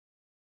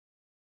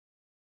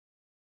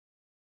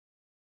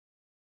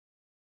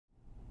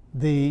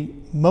The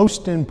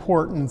most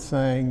important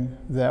thing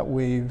that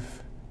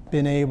we've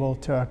been able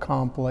to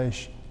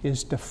accomplish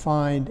is to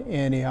find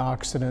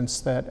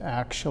antioxidants that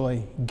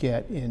actually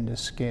get into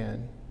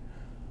skin.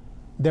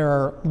 There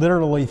are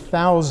literally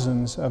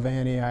thousands of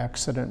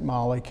antioxidant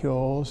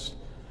molecules,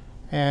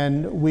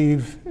 and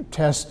we've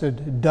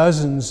tested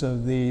dozens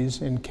of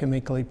these in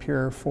chemically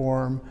pure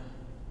form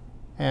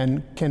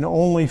and can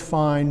only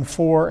find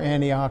 4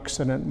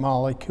 antioxidant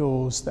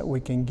molecules that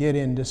we can get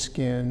into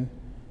skin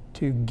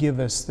to give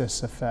us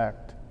this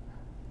effect.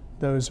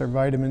 Those are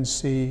vitamin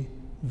C,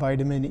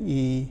 vitamin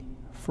E,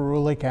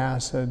 ferulic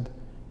acid,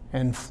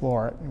 and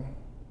fluorin.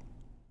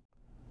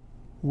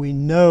 We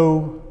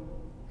know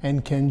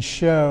and can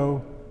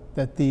show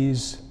that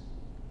these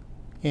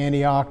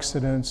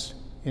antioxidants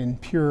in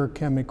pure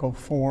chemical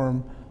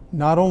form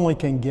not only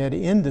can get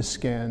into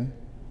skin,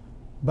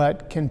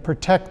 but can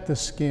protect the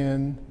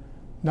skin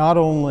not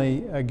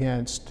only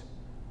against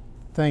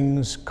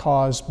things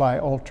caused by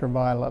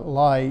ultraviolet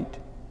light,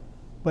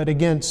 but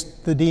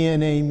against the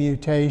DNA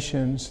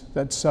mutations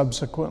that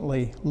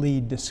subsequently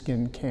lead to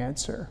skin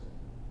cancer.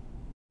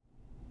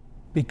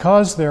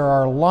 Because there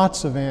are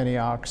lots of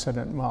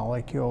antioxidant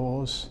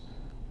molecules,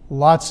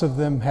 lots of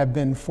them have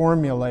been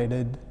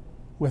formulated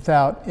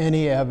without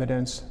any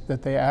evidence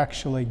that they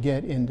actually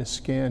get into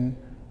skin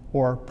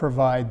or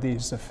provide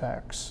these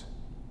effects.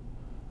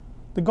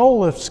 The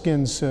goal of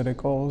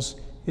SkinCeuticals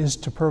is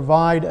to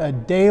provide a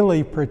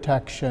daily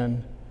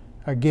protection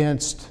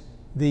against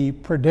the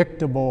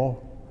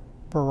predictable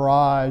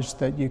barrage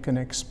that you can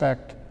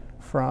expect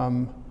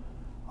from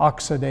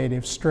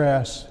oxidative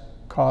stress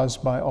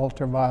caused by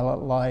ultraviolet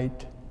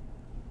light,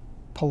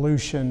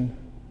 pollution,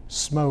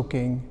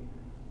 smoking,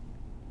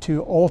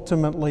 to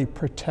ultimately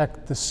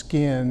protect the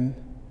skin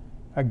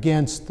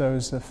against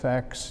those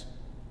effects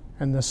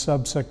and the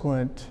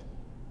subsequent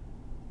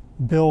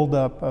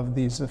buildup of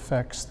these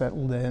effects that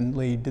then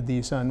lead to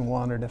these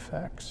unwanted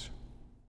effects.